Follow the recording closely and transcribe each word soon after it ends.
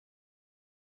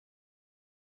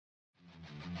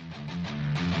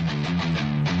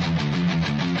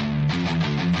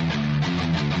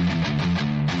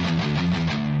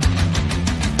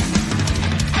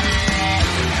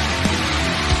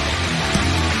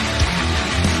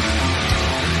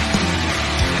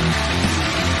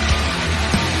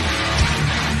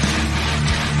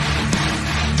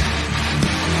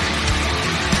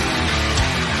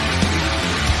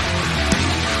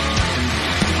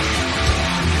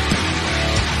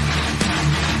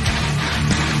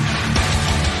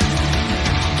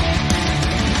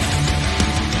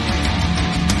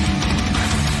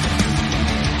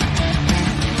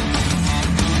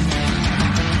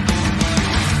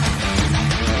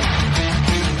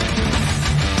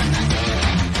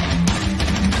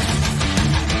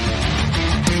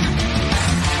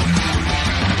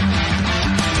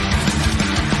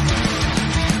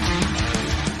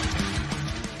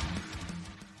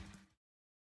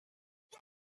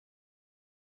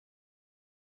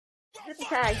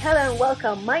Hi, hello and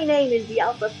welcome. My name is the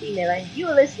Alpha Female and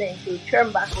you're listening to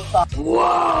Turnbuckle Talk.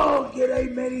 Whoa!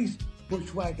 G'day, mateys.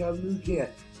 Bushwhacker Luke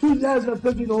here,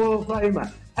 2015 Hall of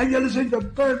Famer, and you're listening to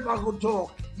Turnbuckle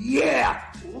Talk. Yeah!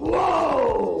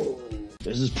 Whoa!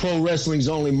 This is pro wrestling's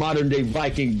only modern-day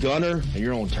Viking Gunner, and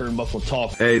you're on Turnbuckle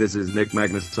Talk. Hey, this is Nick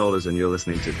Magnus-Tolis, and you're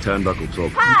listening to Turnbuckle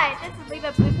Talk. Hi, this is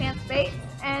Leva Blue Pants Bates,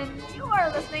 and you are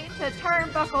listening to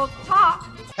Turnbuckle Talk.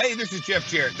 Hey, this is Jeff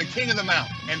Jarrett, the king of the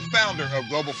mountain and founder of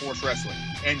Global Force Wrestling,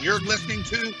 and you're listening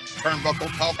to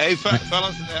Turnbuckle Talk. Hey,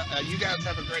 fellas, you guys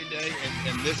have a great day,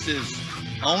 and this is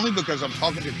only because I'm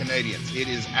talking to Canadians. It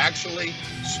is actually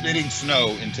spitting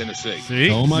snow in Tennessee. See?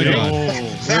 Oh my God!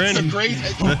 That's a great.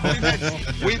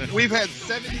 We've had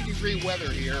 70-degree weather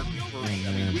here.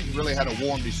 We've really had a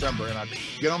warm December, and I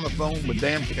get on the phone with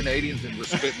damn Canadians and we're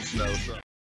spitting snow. So.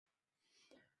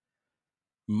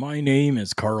 My name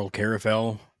is Carl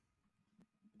Carafel,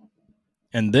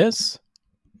 and this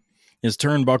is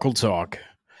Turnbuckle Talk.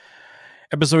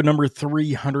 Episode number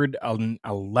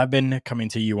 311, coming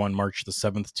to you on March the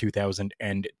 7th,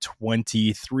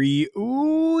 2023.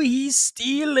 Ooh, he's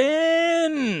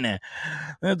stealing!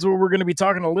 That's what we're going to be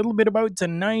talking a little bit about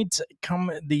tonight, come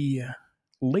the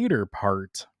later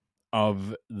part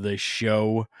of the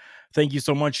show. Thank you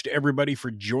so much to everybody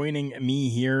for joining me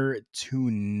here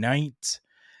tonight,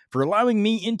 for allowing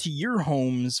me into your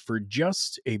homes for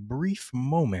just a brief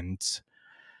moment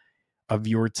of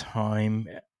your time.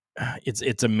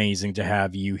 It's amazing to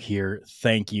have you here.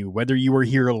 Thank you. Whether you were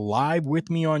here live with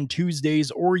me on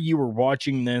Tuesdays or you were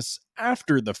watching this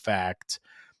after the fact,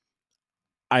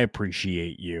 I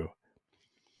appreciate you.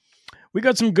 We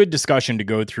got some good discussion to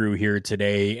go through here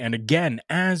today. And again,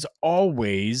 as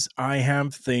always, I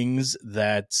have things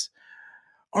that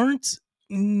aren't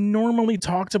normally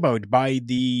talked about by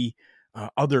the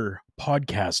other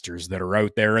podcasters that are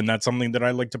out there, and that's something that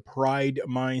I like to pride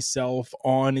myself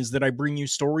on, is that I bring you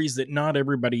stories that not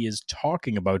everybody is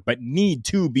talking about but need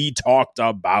to be talked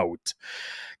about.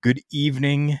 Good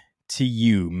evening to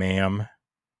you, ma'am.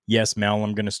 Yes, Mel,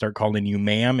 I'm going to start calling you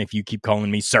ma'am if you keep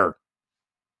calling me sir.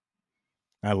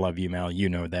 I love you, Mel. You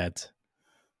know that.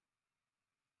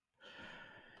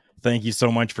 Thank you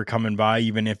so much for coming by,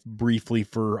 even if briefly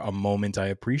for a moment. I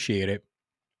appreciate it.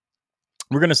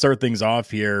 We're going to start things off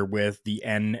here with the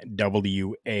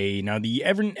NWA. Now, the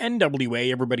NWA,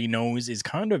 everybody knows, is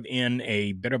kind of in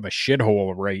a bit of a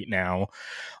shithole right now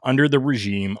under the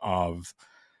regime of,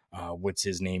 what's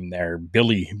his name there?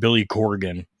 Billy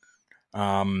Corgan.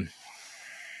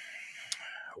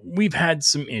 We've had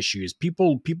some issues.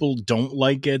 People don't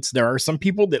like it. There are some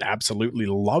people that absolutely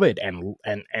love it and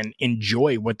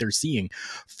enjoy what they're seeing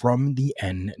from the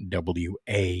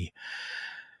NWA.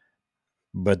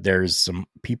 But there's some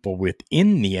people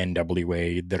within the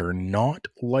NWA that are not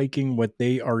liking what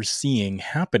they are seeing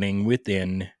happening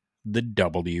within the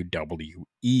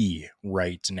WWE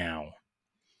right now.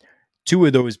 Two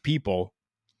of those people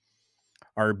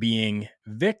are being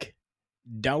Vic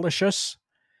Delicious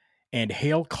and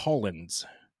Hale Collins,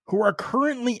 who are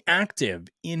currently active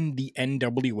in the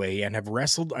NWA and have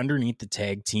wrestled underneath the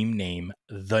tag team name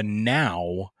The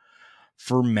Now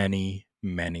for many,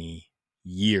 many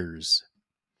years.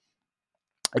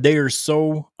 They are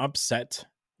so upset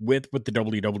with what the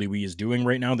WWE is doing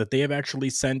right now that they have actually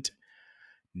sent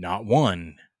not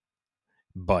one,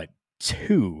 but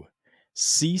two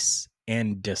cease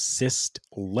and desist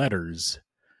letters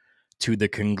to the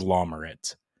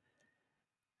conglomerate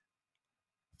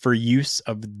for use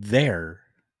of their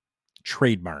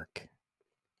trademark.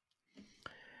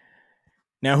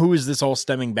 Now, who is this all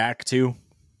stemming back to?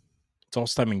 It's all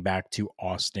stemming back to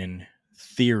Austin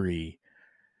Theory.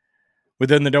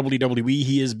 Within the WWE,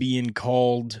 he is being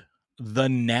called The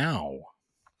Now.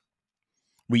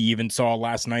 We even saw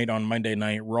last night on Monday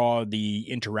Night Raw the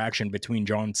interaction between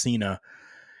John Cena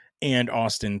and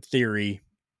Austin Theory,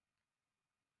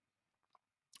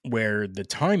 where the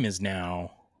time is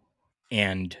now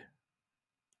and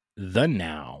the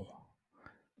now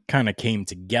kind of came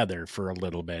together for a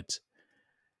little bit.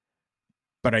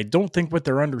 But I don't think what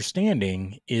they're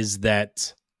understanding is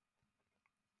that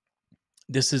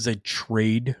this is a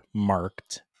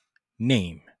trademarked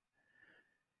name.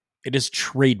 It is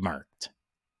trademarked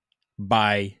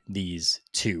by these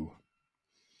two.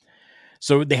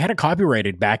 So they had it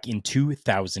copyrighted back in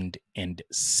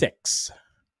 2006.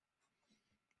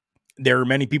 There are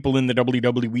many people in the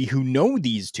WWE who know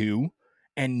these two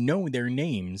and know their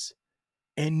names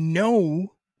and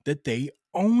know that they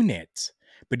own it.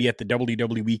 But yet the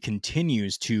WWE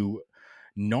continues to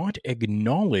not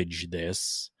acknowledge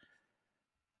this.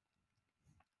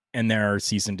 And there are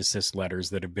cease and desist letters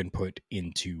that have been put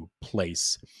into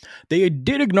place. They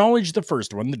did acknowledge the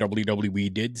first one, the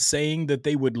WWE did, saying that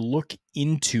they would look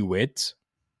into it.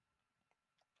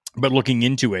 But looking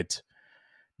into it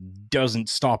doesn't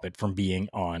stop it from being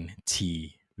on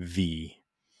TV.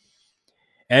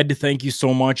 Ed, thank you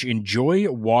so much. Enjoy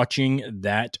watching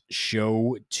that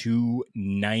show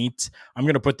tonight. I'm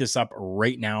going to put this up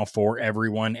right now for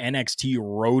everyone. NXT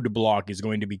Roadblock is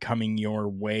going to be coming your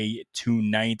way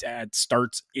tonight.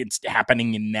 It's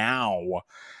happening now.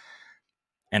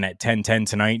 And at 10:10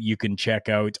 tonight, you can check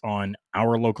out on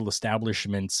our local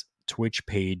establishment's Twitch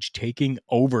page, Taking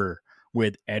Over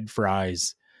with Ed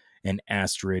Fries and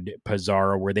Astrid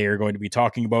Pizarro, where they are going to be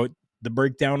talking about the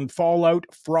breakdown and fallout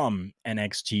from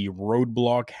NXT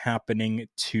Roadblock happening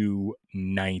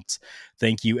tonight.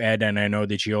 Thank you, Ed, and I know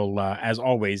that you'll, as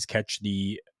always, catch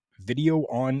the video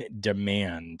on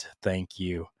demand. Thank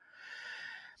you.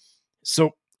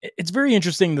 So it's very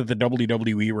interesting that the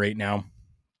WWE right now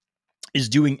is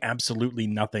doing absolutely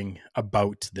nothing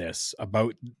about this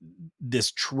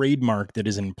trademark that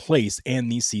is in place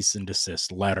and these cease and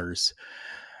desist letters.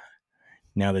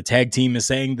 Now, the tag team is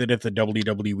saying that if the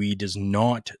WWE does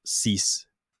not cease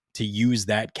to use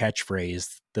that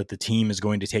catchphrase, that the team is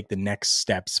going to take the next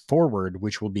steps forward,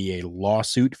 which will be a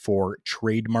lawsuit for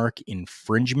trademark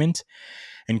infringement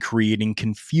and creating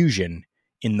confusion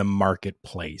in the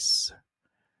marketplace.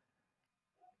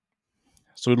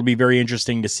 So it'll be very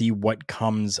interesting to see what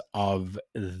comes of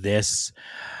this.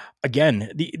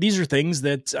 Again, these are things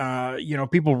that,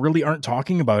 people really aren't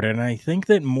talking about. And I think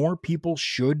that more people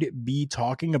should be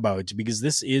talking about, because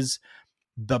this is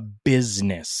the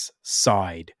business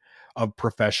side of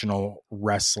professional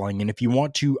wrestling. And if you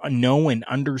want to know and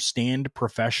understand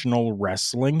professional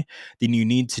wrestling, then you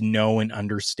need to know and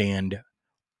understand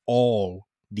all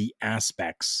the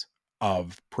aspects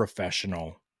of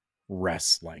professional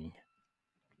wrestling.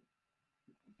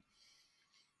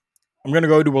 I'm going to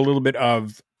go to a little bit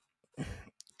of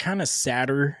kind of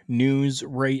sadder news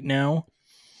right now.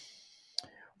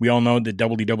 We all know that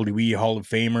WWE Hall of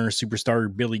Famer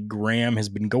superstar Billy Graham has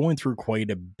been going through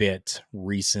quite a bit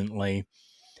recently.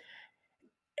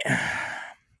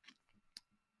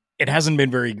 It hasn't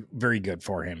been very, very good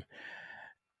for him.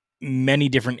 Many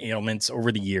different ailments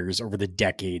over the years, over the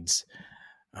decades.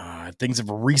 Things have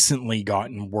recently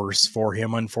gotten worse for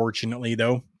him, unfortunately,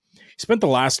 though. He spent the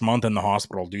last month in the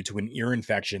hospital due to an ear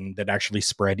infection that actually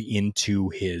spread into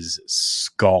his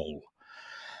skull.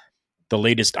 The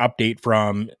latest update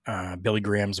from Billy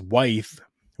Graham's wife,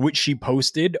 which she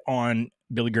posted on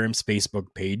Billy Graham's Facebook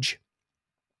page,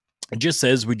 it just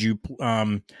says,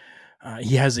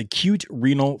 he has acute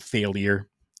renal failure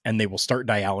and they will start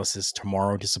dialysis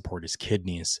tomorrow to support his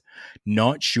kidneys.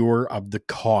 Not sure of the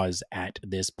cause at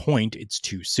this point. It's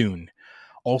too soon.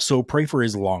 Also, pray for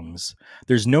his lungs.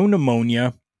 There's no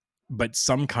pneumonia, but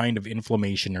some kind of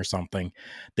inflammation or something.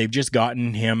 They've just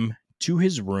gotten him to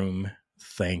his room.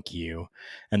 Thank you.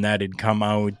 And that had come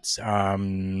out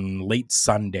late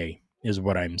Sunday is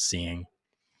what I'm seeing.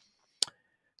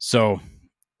 So,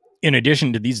 in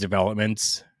addition to these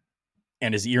developments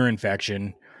and his ear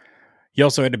infection, he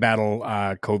also had to battle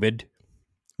COVID,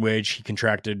 which he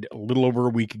contracted a little over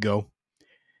a week ago.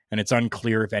 And it's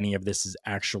unclear if any of this is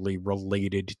actually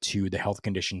related to the health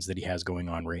conditions that he has going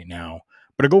on right now.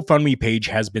 But a GoFundMe page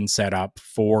has been set up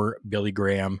for Billy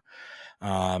Graham,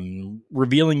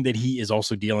 revealing that he is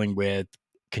also dealing with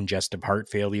congestive heart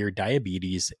failure,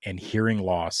 diabetes, and hearing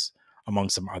loss, among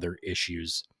some other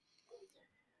issues.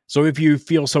 So if you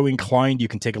feel so inclined, you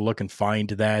can take a look and find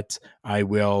that. I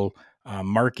will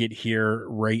mark it here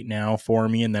right now for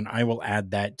me, and then I will add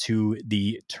that to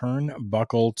the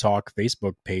Turnbuckle Talk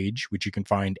Facebook page, which you can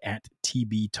find at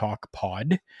TB Talk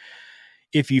Pod.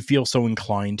 if you feel so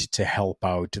inclined to help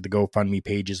out. The GoFundMe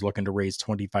page is looking to raise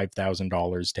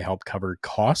 $25,000 to help cover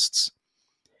costs.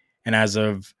 And as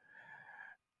of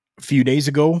a few days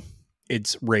ago,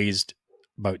 it's raised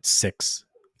about $6,000.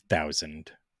 I'm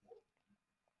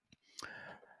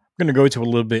going to go to a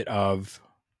little bit of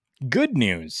good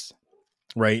news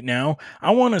right now.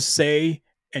 I want to say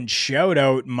and shout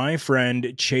out my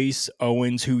friend Chase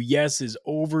Owens, who, yes, is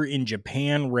over in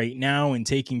Japan right now and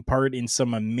taking part in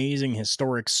some amazing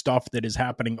historic stuff that is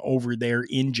happening over there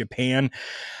in Japan.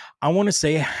 I want to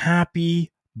say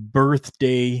happy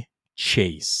birthday,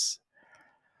 Chase.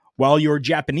 While your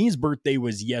Japanese birthday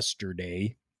was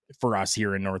yesterday for us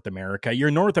here in North America,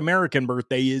 your North American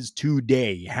birthday is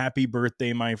today. Happy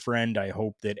birthday, my friend. I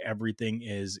hope that everything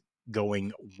is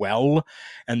going well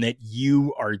and that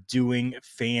you are doing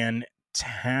fantastic.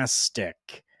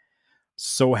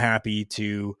 So happy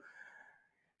to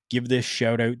give this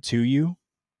shout out to you.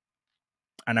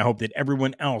 And I hope that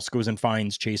everyone else goes and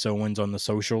finds Chase Owens on the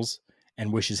socials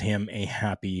and wishes him a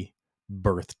happy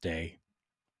birthday.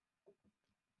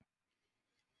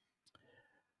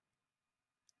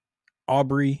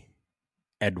 Aubrey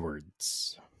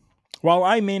Edwards. While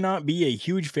I may not be a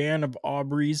huge fan of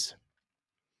Aubrey's,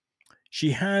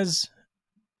 she has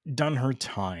done her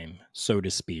time, so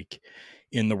to speak,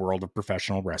 in the world of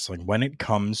professional wrestling when it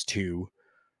comes to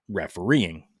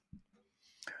refereeing.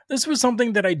 This was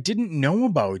something that I didn't know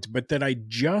about, but that I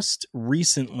just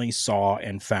recently saw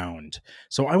and found.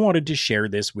 So I wanted to share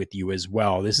this with you as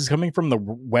well. This is coming from the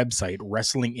website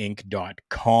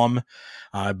wrestlinginc.com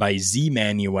by Z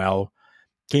Manuel.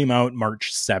 Came out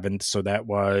March 7th, so that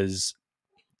was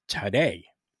today.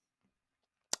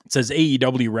 It says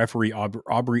AEW referee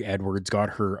Aubrey Edwards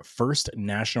got her first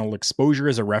national exposure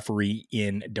as a referee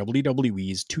in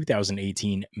WWE's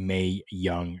 2018 Mae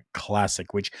Young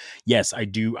Classic, which, yes, I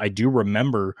do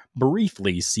remember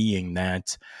briefly seeing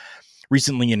that.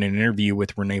 Recently, in an interview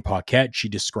with Renee Paquette, she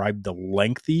described the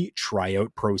lengthy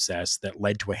tryout process that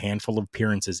led to a handful of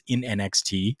appearances in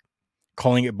NXT,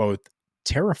 calling it both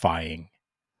terrifying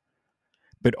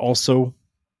but also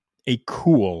a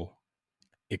cool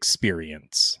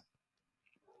experience.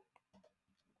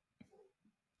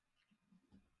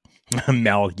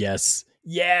 Mel, yes.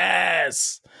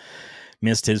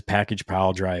 Missed his package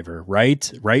pile driver,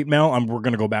 right, Mel? We're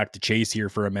gonna go back to Chase here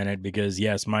for a minute because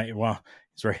yes,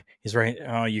 he's right.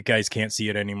 Oh, you guys can't see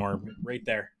it anymore. Right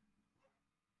there.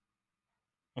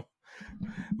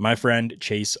 My friend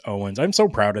Chase Owens. I'm so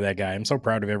proud of that guy. I'm so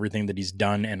proud of everything that he's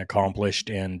done and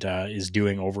accomplished and is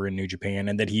doing over in New Japan,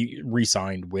 and that he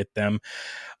re-signed with them.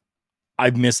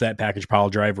 I've missed that package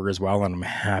pile driver as well, and I'm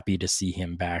happy to see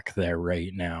him back there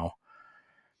right now.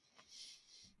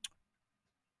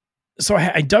 So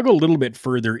I dug a little bit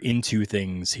further into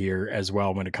things here as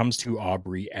well when it comes to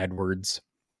Aubrey Edwards.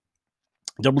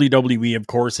 WWE, of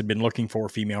course, had been looking for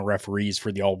female referees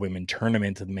for the all-women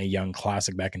tournament of the Mae Young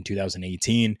Classic back in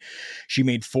 2018. She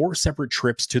made 4 separate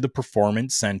trips to the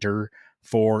Performance Center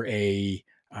for a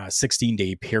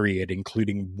 16-day period,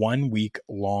 including 1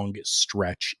 week-long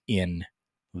stretch in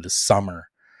the summer.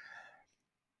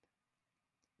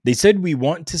 They said, "We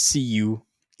want to see you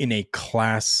in a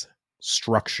class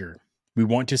structure. We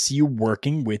want to see you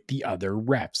working with the other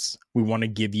refs. We want to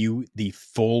give you the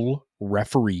full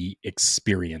referee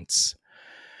experience."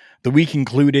 The week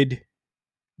included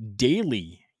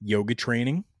daily yoga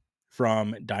training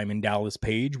from Diamond Dallas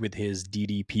Page with his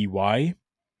DDPY.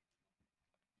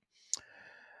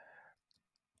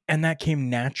 And that came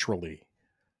naturally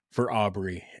for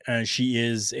Aubrey, as she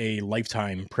is a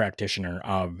lifetime practitioner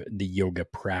of the yoga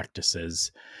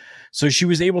practices. So she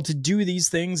was able to do these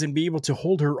things and be able to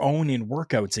hold her own in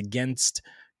workouts against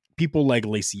people like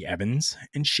Lacey Evans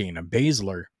and Shayna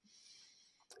Baszler.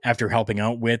 After helping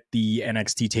out with the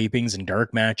NXT tapings and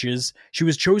dark matches, she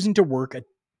was chosen to work a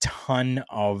ton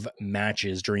of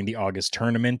matches during the August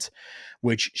tournament,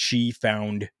 which she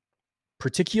found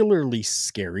particularly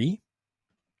scary,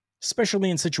 especially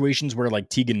in situations where like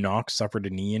Tegan Nox suffered a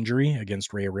knee injury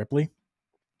against Rhea Ripley.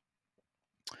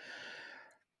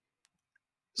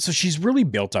 So she's really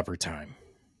built up her time.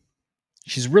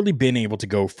 She's really been able to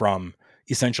go from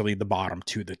essentially the bottom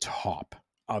to the top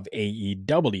of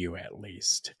AEW, at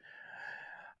least.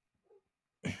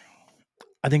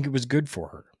 I think it was good for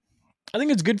her. I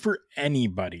think it's good for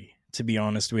anybody, to be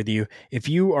honest with you. If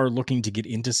you are looking to get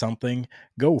into something,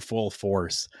 go full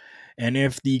force. And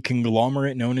if the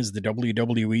conglomerate known as the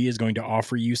WWE is going to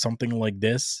offer you something like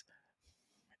this,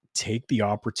 take the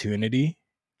opportunity,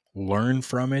 learn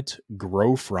from it,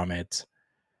 grow from it.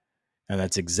 And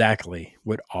that's exactly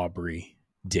what Aubrey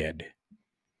did.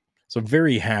 So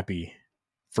very happy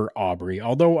for Aubrey,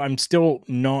 although I'm still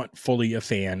not fully a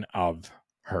fan of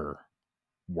her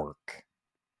work.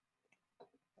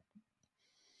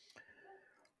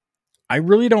 I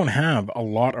really don't have a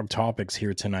lot of topics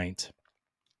here tonight.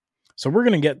 So we're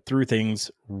going to get through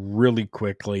things really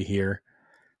quickly here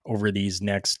over these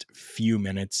next few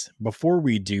minutes. Before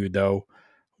we do, though,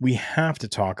 we have to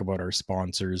talk about our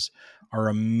sponsors, our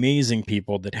amazing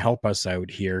people that help us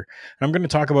out here. And I'm going to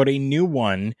talk about a new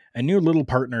one, a new little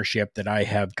partnership that I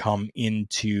have come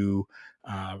into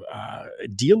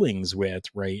dealings with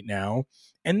right now.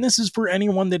 And this is for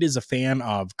anyone that is a fan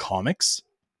of comics,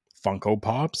 Funko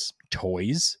Pops,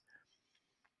 toys,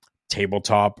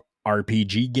 tabletop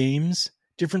RPG games,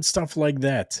 different stuff like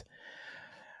that.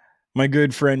 My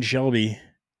good friend Shelby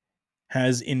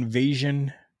has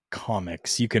Invasion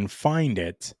Comics. You can find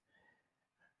it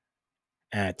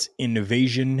at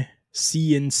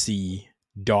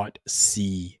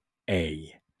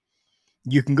invasioncnc.ca.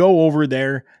 You can go over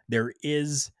there. There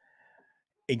is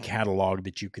a catalog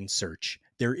that you can search.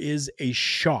 There is a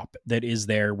shop that is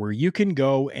there where you can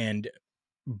go and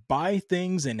buy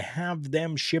things and have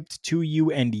them shipped to you.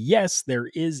 And yes, there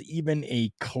is even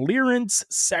a clearance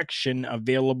section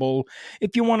available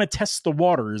if you want to test the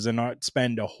waters and not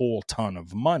spend a whole ton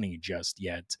of money just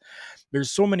yet. There's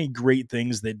so many great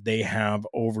things that they have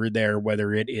over there,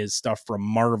 whether it is stuff from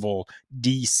Marvel,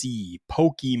 DC,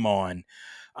 Pokemon,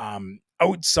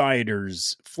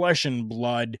 Outsiders, Flesh and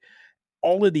Blood.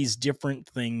 All of these different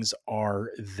things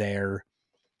are there.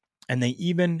 And they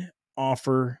even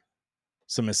offer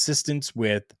some assistance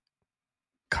with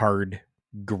card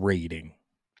grading.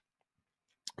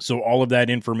 So all of that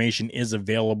information is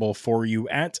available for you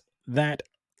at that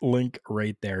link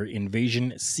right there,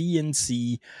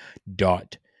 invasioncnc.ca.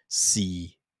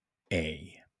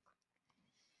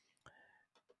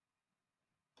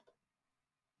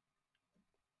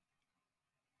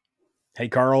 Hey,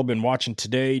 Carl, been watching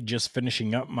today, just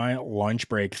finishing up my lunch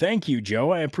break. Thank you,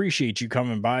 Joe. I appreciate you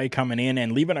coming by, coming in,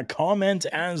 and leaving a comment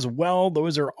as well.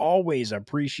 Those are always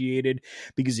appreciated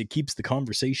because it keeps the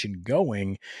conversation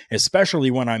going,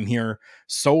 especially when I'm here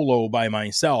solo by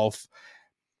myself.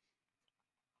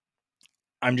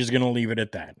 I'm just going to leave it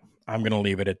at that.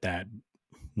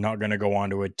 Not going to go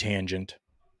on to a tangent.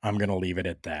 I'm going to leave it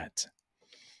at that.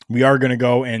 We are going to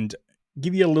go and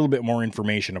give you a little bit more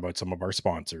information about some of our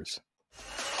sponsors.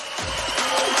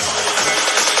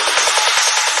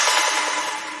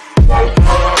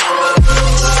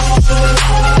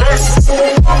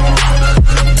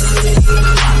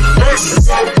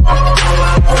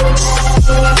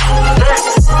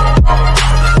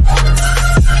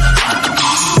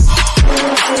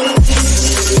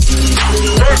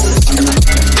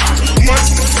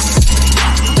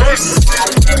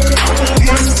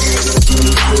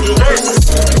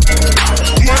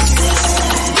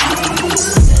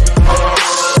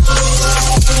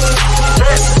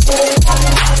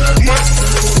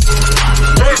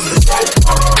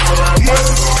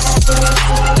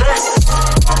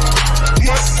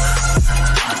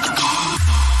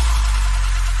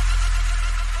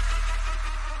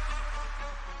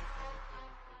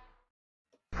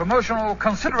 Promotional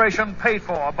consideration paid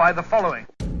for by the following.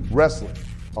 Wrestling,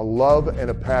 a love and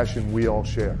a passion we all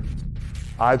share.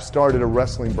 I've started a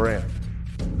wrestling brand,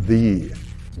 the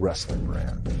wrestling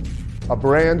brand. A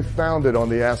brand founded on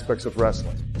the aspects of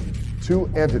wrestling. Two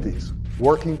entities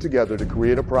working together to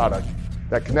create a product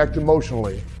that connect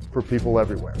emotionally for people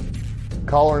everywhere.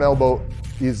 Collar and Elbow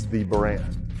is the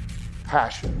brand.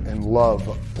 Passion and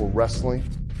love for wrestling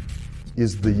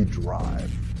is the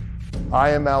drive.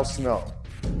 I am Al Snow,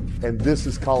 and this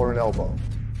is Collar and Elbow,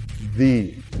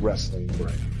 the wrestling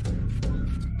brand.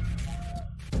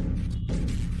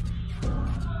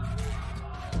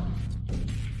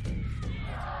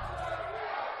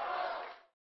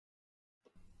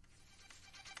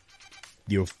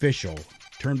 The official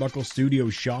Turnbuckle Studio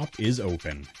shop is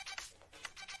open.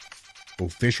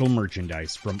 Official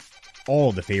merchandise from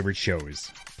all the favorite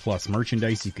shows, plus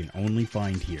merchandise you can only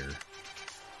find here.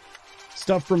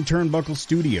 Stuff from Turnbuckle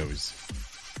Studios.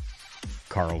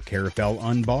 Carl Carafel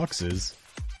unboxes.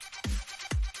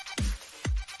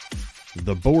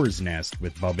 The Boar's Nest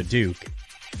with Bubba Duke.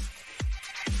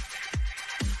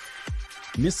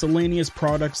 Miscellaneous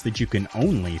products that you can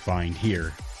only find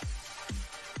here.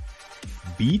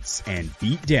 Beats and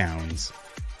Beatdowns.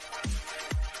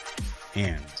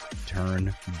 And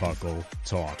Turnbuckle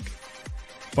Talk.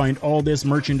 Find all this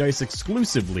merchandise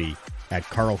exclusively at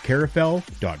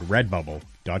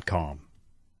carlcarafel.redbubble.com.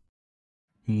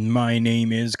 My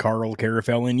name is Carl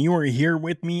Carafell, and you are here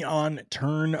with me on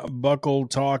Turnbuckle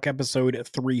Talk, episode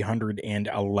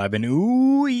 311.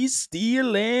 Ooh, he's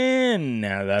stealing.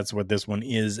 Now, that's what this one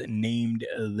is named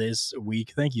this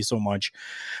week. Thank you so much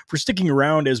for sticking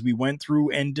around as we went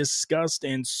through and discussed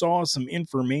and saw some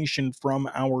information from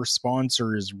our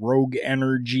sponsors, Rogue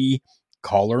Energy,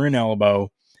 Collar and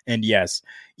Elbow, and yes,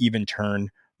 even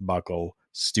Turnbuckle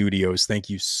Studios. Thank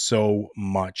you so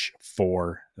much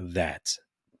for that.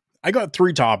 I got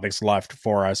 3 topics left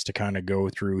for us to kind of go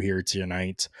through here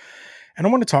tonight. And I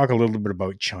want to talk a little bit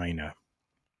about China.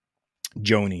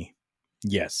 Joni.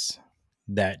 Yes,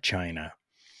 that China.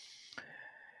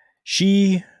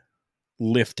 She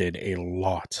lifted a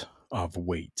lot of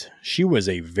weight. She was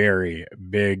a very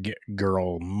big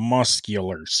girl,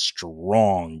 muscular,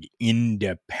 strong,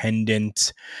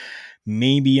 independent,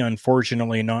 maybe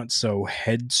unfortunately not so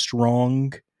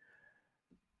headstrong,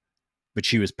 but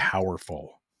she was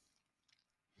powerful.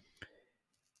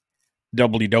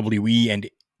 WWE and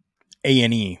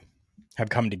A&E have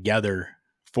come together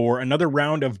for another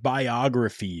round of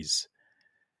biographies,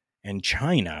 and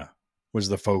China was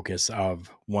the focus of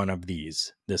one of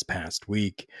these this past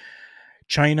week.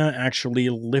 China actually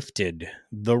lifted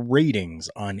the ratings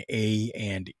on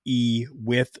A&E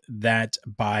with that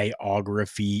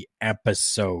biography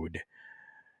episode.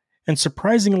 And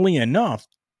surprisingly enough,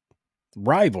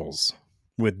 Rivals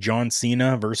with John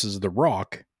Cena versus The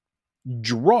Rock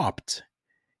dropped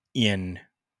in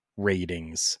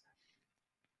ratings.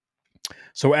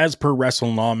 So as per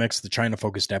WrestleNomics, the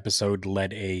China-focused episode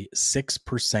led a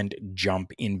 6%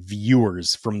 jump in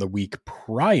viewers from the week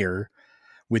prior,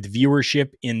 with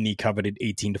viewership in the coveted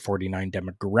 18 to 49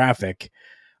 demographic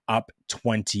up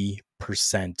 20%.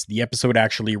 The episode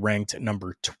actually ranked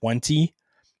number 20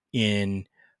 in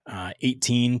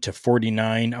 18 to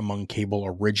 49 among cable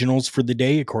originals for the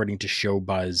day, according to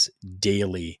Showbuzz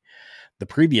Daily. The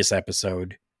previous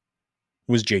episode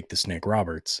was Jake the Snake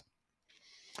Roberts.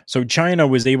 So China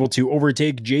was able to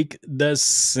overtake Jake the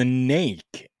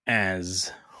Snake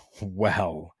as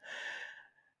well.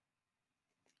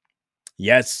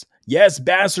 Yes,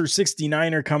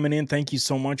 Basser69er coming in. Thank you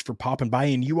so much for popping by.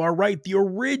 And you are right, the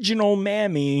original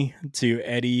Mammy to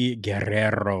Eddie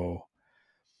Guerrero.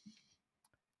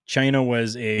 China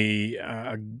was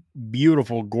a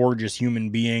beautiful, gorgeous human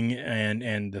being,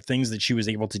 and the things that she was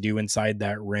able to do inside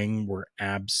that ring were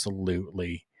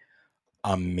absolutely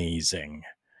amazing.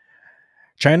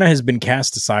 China has been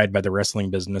cast aside by the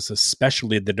wrestling business,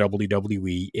 especially the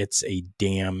WWE. It's a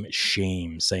damn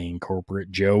shame, saying Corporate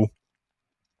Joe.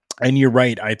 And you're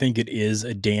right. I think it is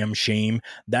a damn shame.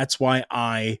 That's why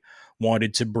I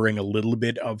wanted to bring a little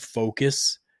bit of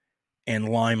focus and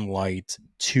limelight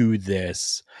to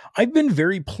this. I've been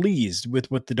very pleased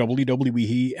with what the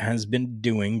WWE has been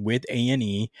doing with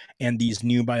A&E and these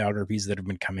new biographies that have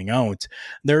been coming out.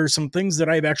 There are some things that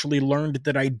I've actually learned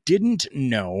that I didn't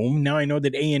know. Now I know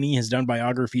that A&E has done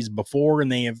biographies before,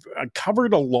 and they have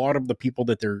covered a lot of the people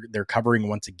that they're covering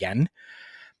once again.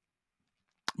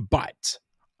 But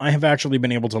I have actually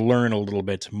been able to learn a little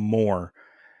bit more,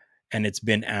 and it's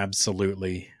been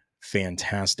absolutely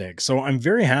fantastic. So I'm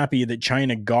very happy that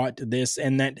China got this,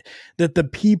 and that the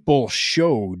people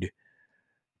showed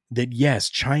that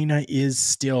yes, China is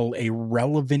still a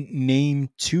relevant name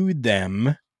to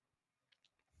them.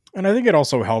 And I think it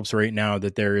also helps right now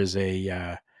that there is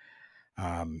a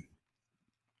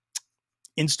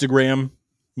Instagram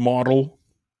model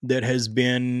that has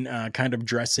been kind of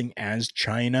dressing as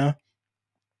China.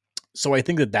 So I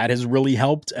think that has really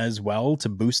helped as well to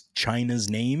boost China's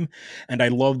name. And I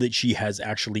love that she has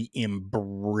actually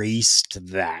embraced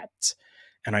that.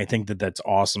 And I think that that's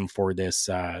awesome for this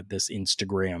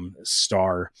Instagram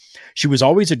star. She was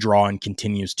always a draw and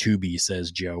continues to be, says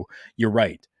Joe. You're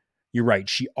right.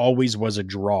 She always was a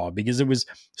draw because it was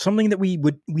something that we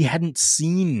hadn't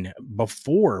seen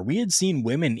before. We had seen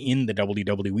women in the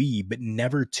WWE, but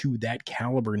never to that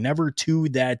caliber, never to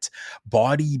that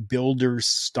bodybuilder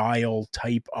style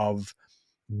type of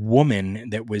woman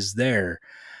that was there.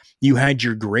 You had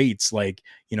your greats like,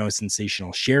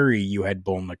 Sensational Sherry, you had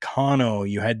Bull Nakano,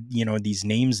 you had, these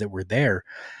names that were there,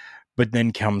 but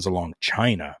then comes along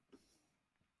China.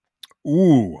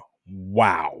 Ooh,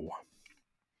 wow.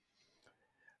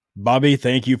 Bobby,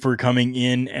 thank you for coming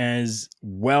in as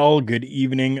well. Good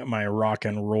evening, my rock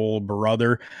and roll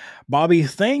brother. Bobby,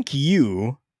 thank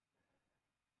you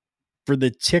for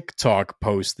the TikTok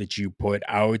post that you put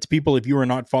out. People, if you are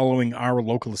not following our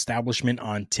local establishment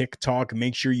on TikTok,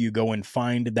 make sure you go and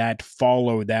find that,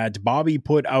 follow that. Bobby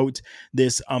put out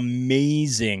this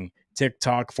amazing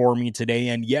TikTok for me today.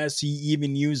 And yes, he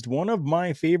even used one of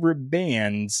my favorite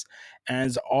bands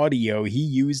as audio. He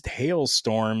used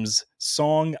Hailstorm's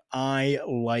song, I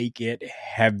Like It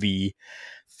Heavy.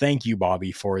 Thank you,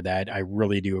 Bobby, for that. I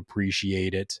really do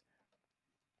appreciate it.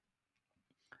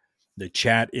 The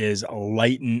chat is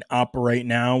lighting up right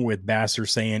now with Basser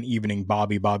saying evening,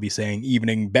 Bobby. Bobby saying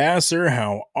evening, Basser.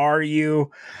 How are you?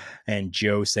 And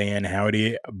Joe saying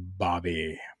howdy,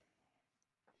 Bobby.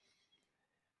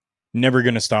 Never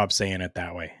going to stop saying it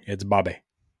that way. It's Bobby.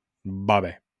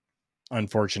 Bobby.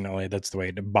 Unfortunately, that's the way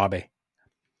it is. Bobby.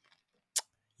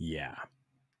 Yeah.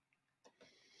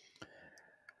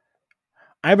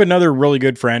 I have another really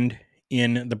good friend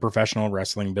in the professional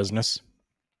wrestling business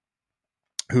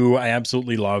who I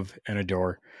absolutely love and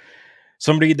adore.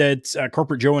 Somebody that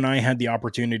Corporate Joe and I had the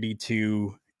opportunity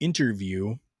to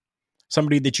interview.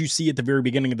 Somebody that you see at the very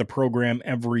beginning of the program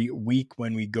every week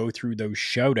when we go through those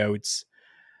shout outs.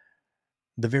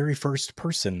 The very first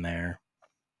person there,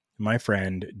 my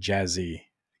friend Jazzy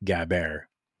Gabert.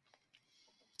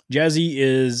 Jazzy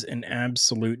is an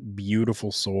absolute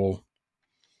beautiful soul,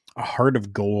 a heart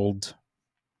of gold,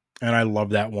 and I love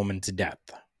that woman to death.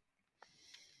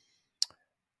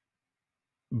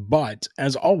 But,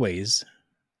 as always,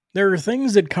 there are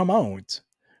things that come out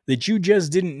that you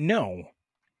just didn't know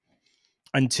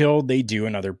until they do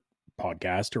another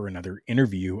podcast or another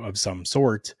interview of some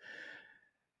sort.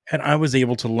 And I was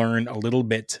able to learn a little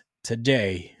bit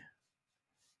today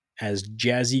as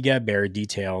Jazzy Gabert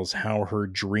details how her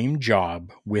dream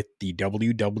job with the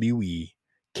WWE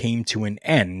came to an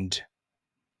end,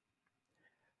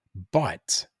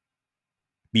 but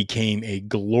became a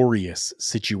glorious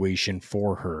situation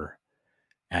for her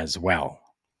as well.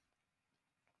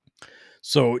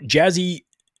 So Jazzy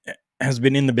has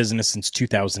been in the business since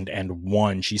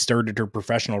 2001. She started her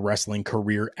professional wrestling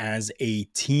career as a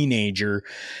teenager.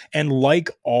 And like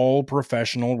all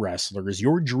professional wrestlers,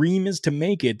 your dream is to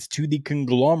make it to the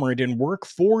conglomerate and work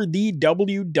for the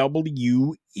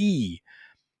WWE.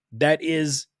 That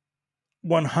is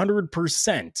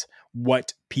 100%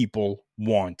 what people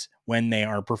want when they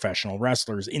are professional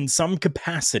wrestlers in some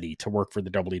capacity to work for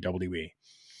the WWE.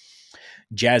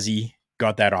 Jazzy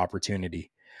got that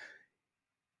opportunity.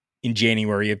 In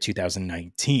January of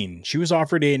 2019, she was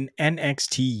offered an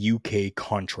NXT UK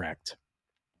contract.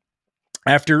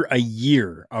 After a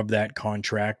year of that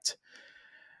contract,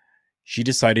 she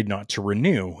decided not to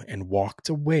renew and walked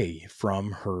away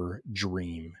from her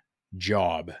dream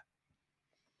job.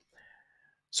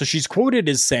 So she's quoted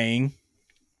as saying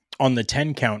on the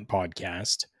 10 Count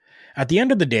podcast, "At the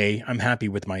end of the day, I'm happy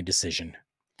with my decision.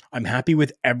 I'm happy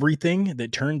with everything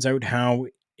that turns out how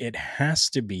it has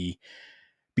to be,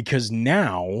 because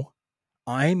now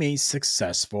I'm a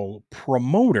successful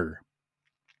promoter.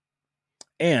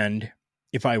 And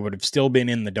if I would have still been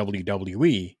in the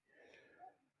WWE,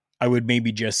 I would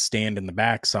maybe just stand in the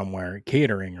back somewhere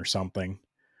catering or something.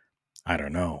 I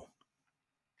don't know."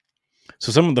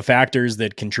 So some of the factors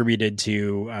that contributed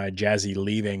to Jazzy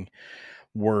leaving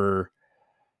were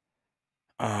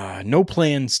no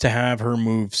plans to have her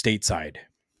move stateside,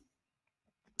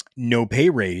 no pay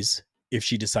raise if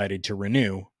she decided to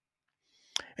renew,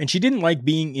 and she didn't like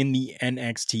being in the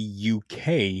NXT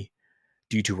UK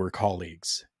due to her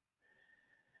colleagues.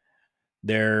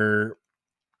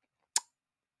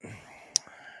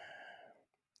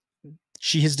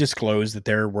 She has disclosed that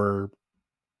there were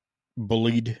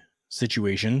bullied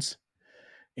situations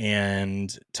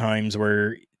and times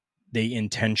where they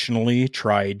intentionally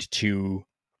tried to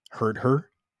hurt her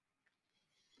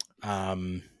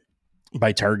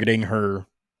by targeting her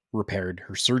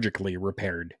surgically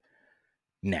repaired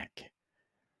neck.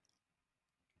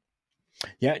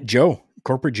 Yeah,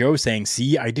 Corporate Joe saying,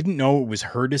 "See, I didn't know it was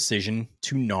her decision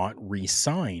to not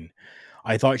re-sign.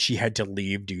 I thought she had to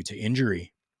leave due to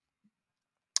injury."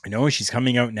 I know she's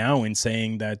coming out now and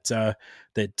saying that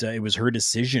it was her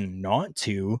decision not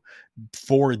to,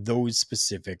 for those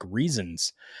specific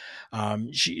reasons.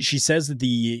 She says that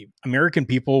the American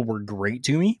people were great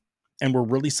to me and were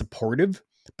really supportive,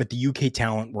 but the UK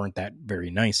talent weren't that very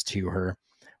nice to her,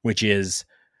 which is,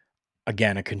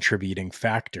 again, a contributing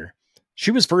factor. She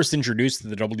was first introduced to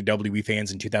the WWE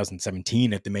fans in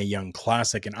 2017 at the Mae Young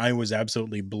Classic, and I was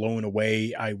absolutely blown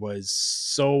away. I was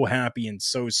so happy and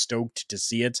so stoked to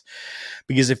see it,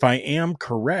 because if I am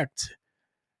correct,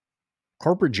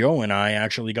 Corporate Joe and I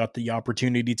actually got the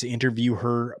opportunity to interview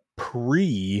her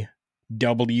pre-WWE,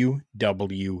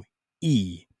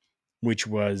 which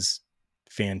was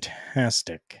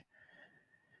fantastic.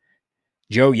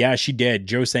 Joe, yeah, she did.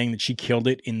 Joe saying that she killed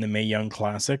it in the Mae Young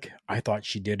Classic. I thought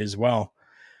she did as well.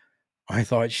 I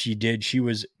thought she did. She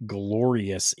was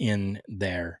glorious in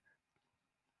there.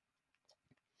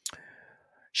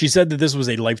 She said that this was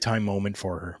a lifetime moment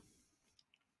for her.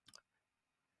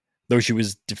 Though she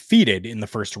was defeated in the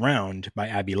first round by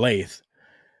Abby Lath,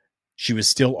 she was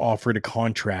still offered a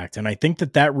contract. And I think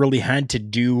that really had to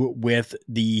do with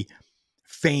the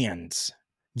fans.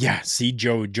 Yeah, see,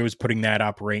 Joe's putting that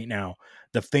up right now.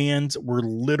 The fans were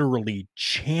literally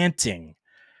chanting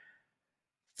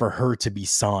for her to be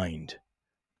signed.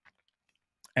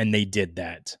 And they did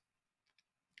that.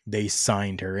 They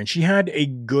signed her. And she had a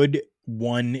good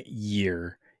 1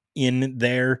 year in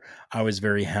there. I was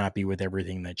very happy with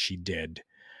everything that she did.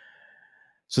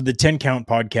 So the 10 Count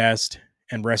podcast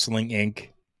and Wrestling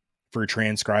Inc. for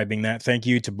transcribing that. Thank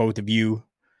you to both of you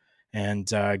and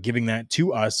giving that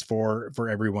to us for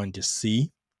everyone to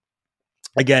see.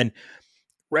 Again,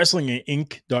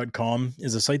 wrestlinginc.com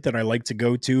is a site that I like to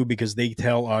go to because they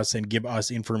tell us and give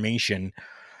us information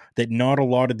that not a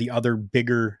lot of the other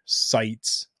bigger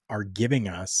sites are giving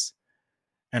us.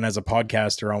 And as a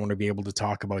podcaster, I want to be able to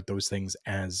talk about those things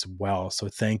as well. So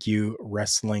thank you,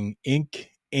 Wrestling Inc.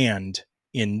 And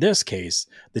in this case,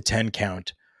 the 10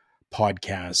 Count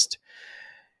podcast.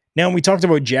 Now, we talked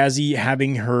about Jazzy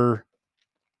having her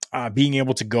being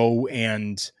able to go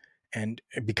and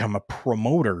become a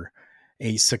promoter,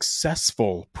 a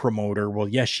successful promoter. Well,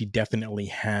 yes, she definitely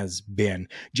has been.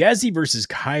 Jazzy versus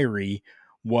Kyrie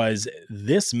was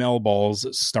this Mel Ball's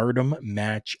Stardom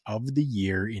match of the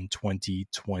year in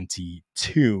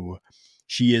 2022.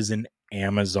 She is an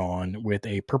Amazon with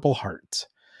a Purple Heart.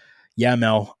 Yeah,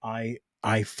 Mel, I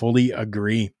fully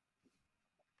agree.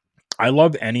 I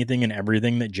love anything and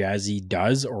everything that Jazzy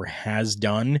does or has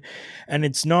done. And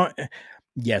it's not,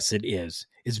 yes, it is.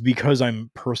 It's because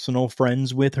I'm personal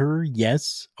friends with her.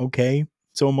 Yes. Okay.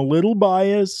 So I'm a little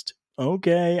biased.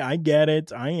 Okay. I get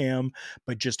it. I am.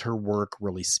 But just her work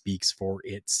really speaks for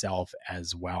itself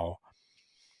as well.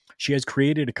 She has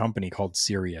created a company called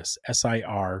Sirius,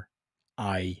 Sirius,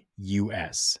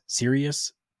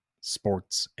 Sirius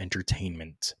Sports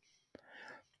Entertainment.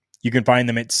 You can find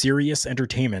them at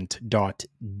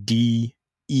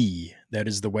SiriusEntertainment.de. That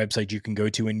is the website you can go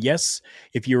to. And yes,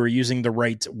 if you are using the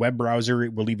right web browser,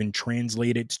 it will even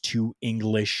translate it to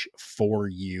English for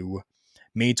you.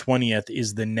 May 20th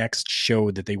is the next show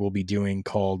that they will be doing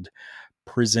called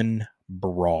Prison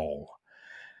Brawl.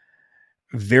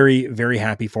 Very, very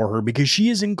happy for her because she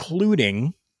is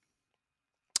including,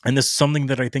 and this is something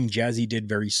that I think Jazzy did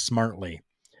very smartly.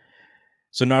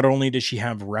 So not only does she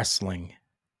have wrestling,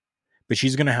 but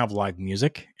she's going to have live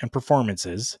music and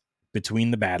performances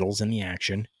between the battles and the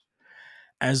action,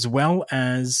 as well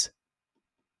as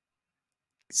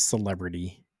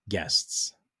celebrity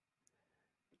guests.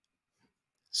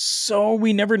 So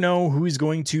we never know who's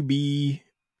going to be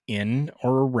in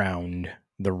or around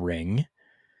the ring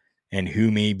and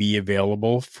who may be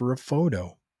available for a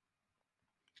photo.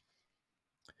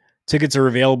 Tickets are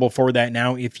available for that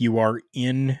now if you are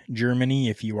in Germany,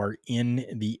 if you are in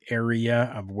the area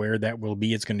of where that will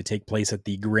be. It's going to take place at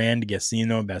the Grand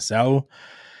Casino Basel.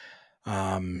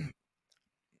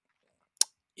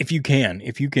 If you can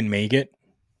make it,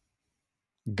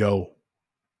 go.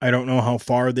 I don't know how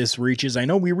far this reaches. I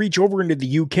know we reach over into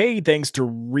the UK thanks to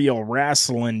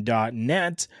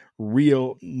realwrestling.net,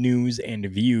 real news and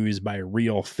views by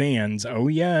real fans. Oh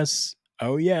yes,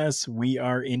 we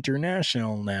are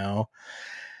international now.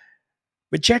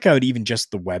 But check out even just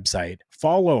the website.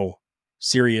 Follow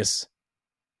Sirius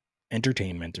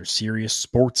Entertainment or Sirius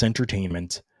Sports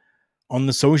Entertainment on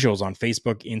the socials, on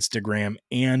Facebook, Instagram,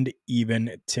 and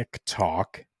even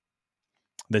TikTok.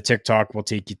 The TikTok will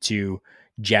take you to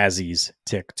Jazzy's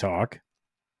TikTok.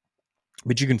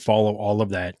 But you can follow all of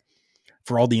that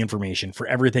for all the information, for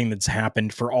everything that's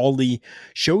happened, for all the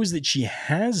shows that she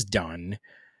has done.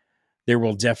 There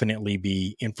will definitely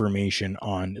be information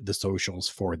on the socials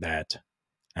for that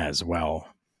as well.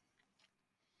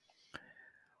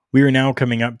 We are now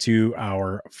coming up to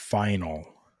our final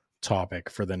topic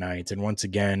for the night. And once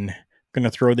again, I'm going to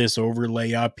throw this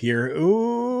overlay up here.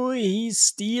 Ooh, he's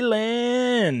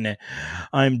stealing.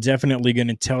 I'm definitely going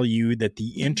to tell you that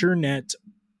the internet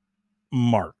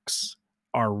marks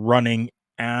are running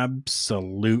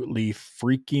absolutely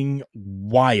freaking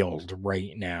wild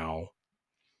right now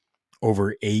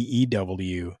over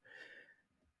AEW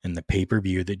and the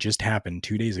pay-per-view that just happened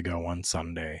 2 days ago on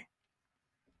Sunday.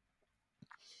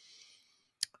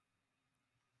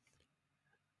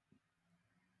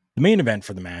 The main event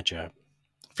for the matchup,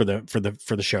 for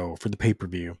the show, for the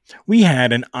pay-per-view, we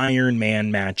had an Iron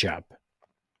Man matchup.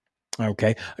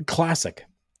 Okay, a classic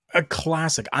A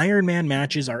classic. Iron Man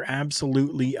matches are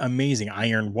absolutely amazing.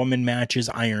 Iron Woman matches,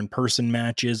 Iron Person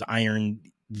matches, Iron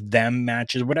Them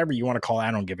matches, whatever you want to call it.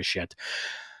 I don't give a shit.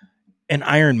 An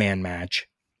Iron Man match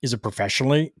is a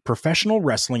professional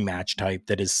wrestling match type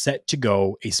that is set to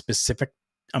go a specific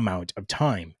amount of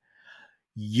time,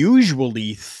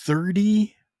 usually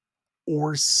 30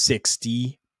 or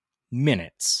 60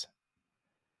 minutes.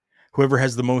 Whoever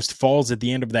has the most falls at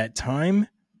the end of that time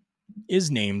is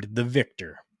named the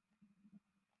victor.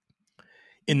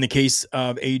 In the case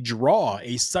of a draw,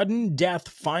 a sudden death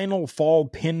final fall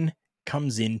pin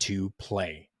comes into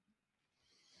play.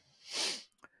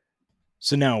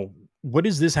 So now, what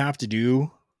does this have to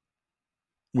do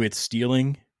with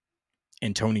Stealin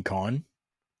and Tony Khan?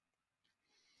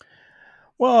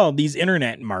 Well, these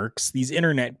internet marks, these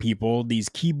internet people, these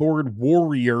keyboard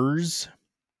warriors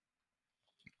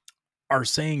are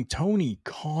saying Tony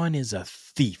Khan is a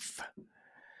thief.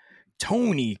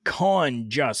 Tony Khan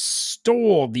just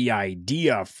stole the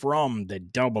idea from the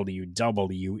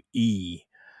WWE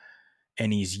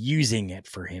and he's using it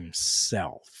for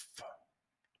himself.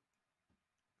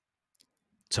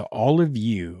 To all of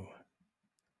you,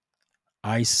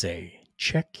 I say,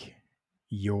 check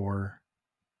your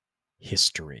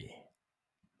history.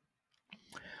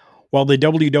 While the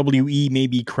WWE may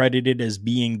be credited as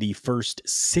being the first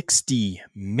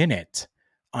 60-minute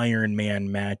Iron Man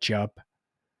matchup,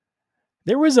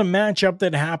 there was a matchup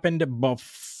that happened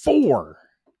before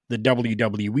the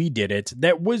WWE did it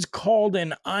that was called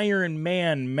an Iron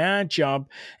Man matchup,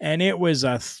 and it was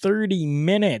a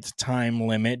 30-minute time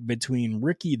limit between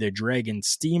Ricky the Dragon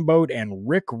Steamboat and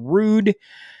Rick Rude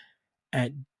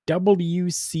at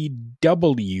WCW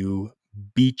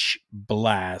Beach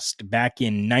Blast back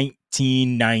in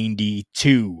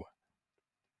 1992.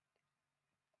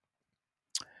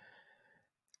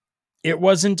 It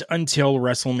wasn't until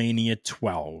WrestleMania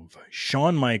 12,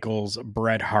 Shawn Michaels,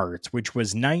 Bret Hart, which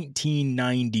was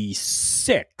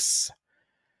 1996,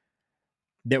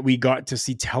 that we got to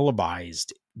see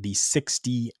televised the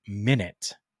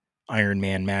 60-minute Iron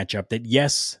Man matchup that,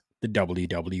 yes, the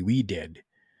WWE did.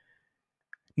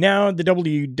 Now, the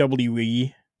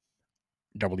WWF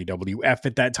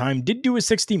at that time did do a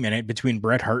 60-minute between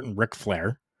Bret Hart and Ric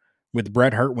Flair, with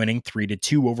Bret Hart winning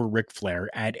 3-2 over Ric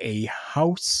Flair at a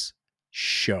house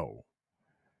show.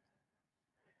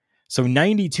 So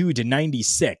 92 to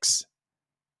 96,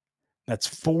 that's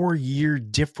 4-year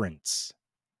difference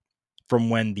from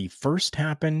when the first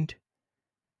happened,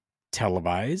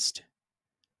 televised,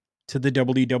 to the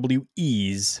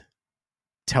WWE's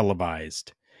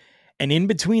televised. And in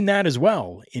between that as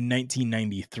well, in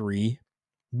 1993,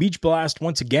 Beach Blast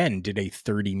once again did a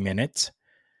 30-minute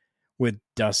with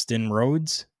Dustin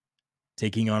Rhodes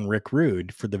taking on Rick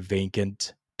Rude for the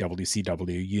vacant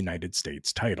WCW United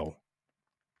States title.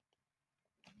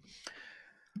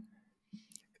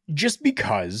 Just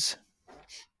because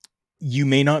you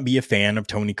may not be a fan of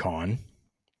Tony Khan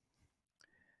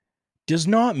does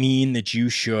not mean that you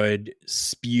should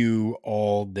spew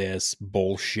all this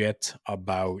bullshit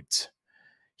about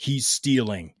he's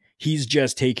stealing. He's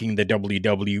just taking the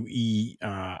WWE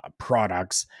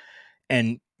products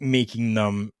and making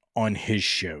them on his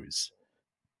shows.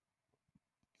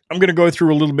 I'm going to go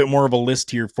through a little bit more of a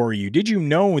list here for you. Did you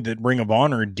know that Ring of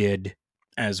Honor did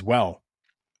as well?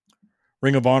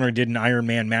 Ring of Honor did an Iron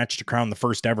Man match to crown the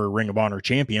first ever Ring of Honor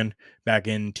champion back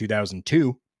in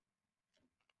 2002.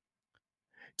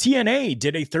 TNA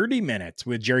did a 30-minute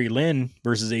with Jerry Lynn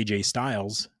versus AJ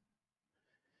Styles.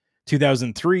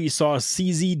 2003 saw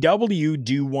CZW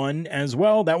do one as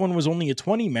well. That one was only a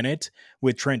 20-minute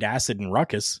with Trent Acid and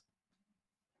Ruckus.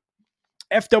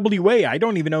 FWA, I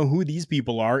don't even know who these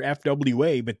people are,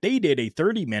 FWA, but they did a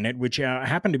 30-minute, which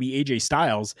happened to be AJ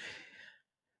Styles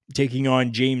taking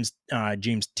on James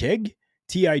Tighe,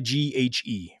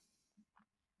 Tighe.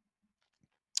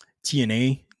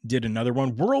 TNA did another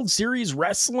one. World Series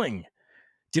Wrestling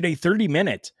did a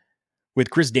 30-minute with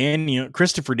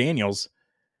Christopher Daniels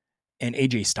and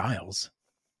AJ Styles.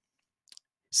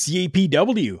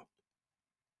 CAPW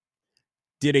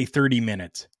did a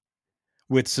 30-minute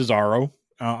with Cesaro.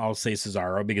 I'll say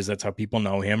Cesaro because that's how people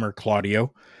know him, or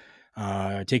Claudio,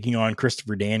 taking on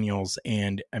Christopher Daniels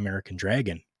and American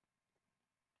Dragon.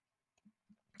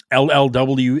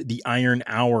 LLW, the Iron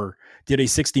Hour, did a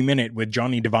 60-minute with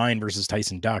Johnny Devine versus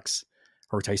Tyson Dukes,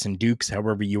 or Tyson Dukes,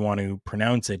 however you want to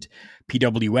pronounce it.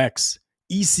 PWX,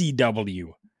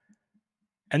 ECW.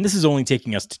 And this is only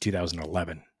taking us to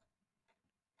 2011.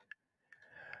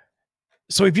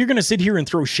 So if you're going to sit here and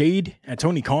throw shade at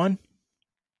Tony Khan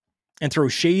and throw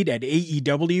shade at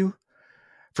AEW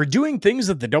for doing things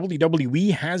that the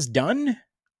WWE has done,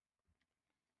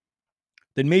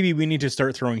 then maybe we need to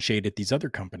start throwing shade at these other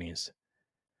companies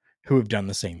who have done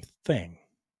the same thing.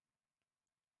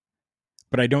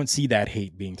 But I don't see that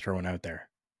hate being thrown out there.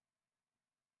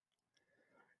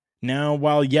 Now,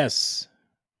 while yes,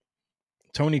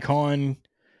 Tony Khan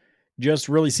just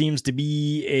really seems to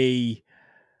be a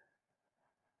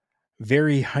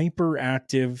very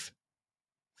hyperactive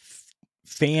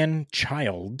fan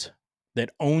child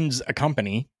that owns a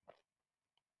company,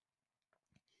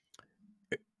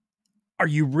 are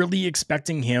you really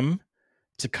expecting him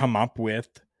to come up with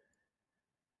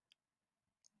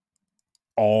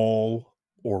all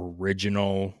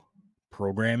original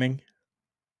programming?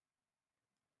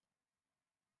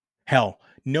 Hell,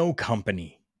 no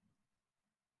company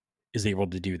is able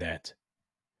to do that.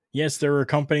 Yes, there are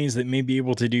companies that may be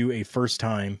able to do a first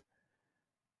time,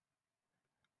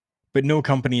 but no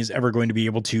company is ever going to be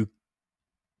able to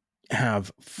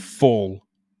have full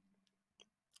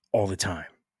all the time.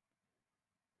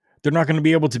 They're not going to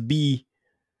be able to be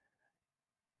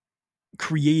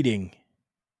creating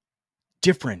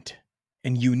different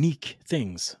and unique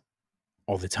things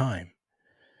all the time.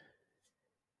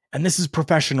 And this is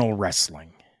professional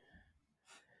wrestling.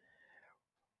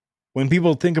 When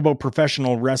people think about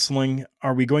professional wrestling,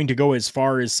 are we going to go as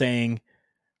far as saying,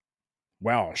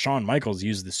 well, Shawn Michaels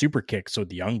used the super kick so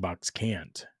the Young Bucks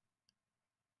can't?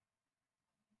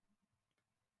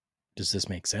 Does this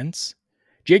make sense?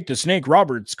 Jake the Snake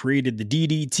Roberts created the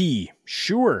DDT.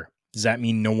 Sure. Does that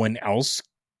mean no one else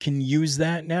can use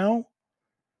that now?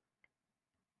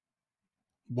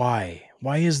 Why?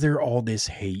 Why is there all this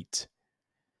hate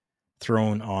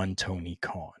thrown on Tony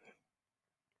Khan?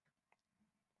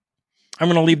 I'm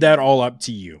going to leave that all up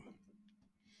to you.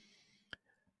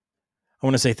 I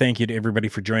want to say thank you to everybody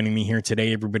for joining me here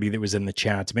today, everybody that was in the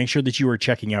chat. Make sure that you are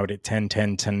checking out at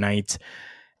 10:10 tonight,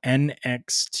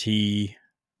 NXT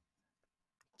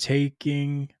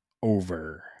Taking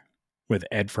Over with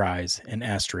Ed Fries and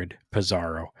Astrid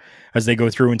Pizarro as they go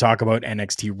through and talk about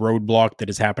NXT Roadblock that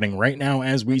is happening right now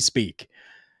as we speak.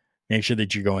 Make sure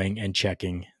that you're going and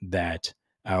checking that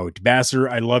out. Basser,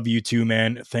 I love you too,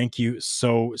 man. Thank you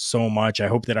so much. I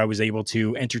hope that I was able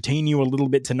to entertain you a little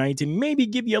bit tonight and maybe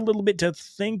give you a little bit to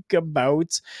think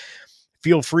about.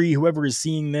 Feel free, whoever is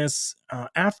seeing this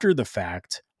after the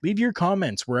fact, leave your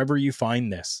comments wherever you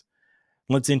find this.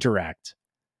 Let's interact.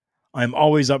 I'm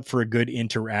always up for a good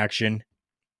interaction.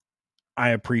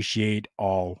 I appreciate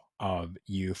all of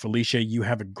you. Felicia, you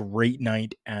have a great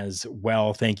night as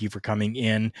well. Thank you for coming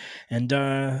in and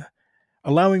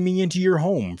allowing me into your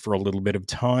home for a little bit of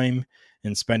time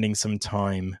and spending some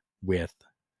time with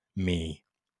me.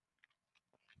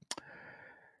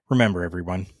 Remember,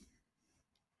 everyone,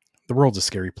 the world's a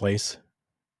scary place.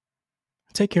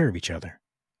 Take care of each other.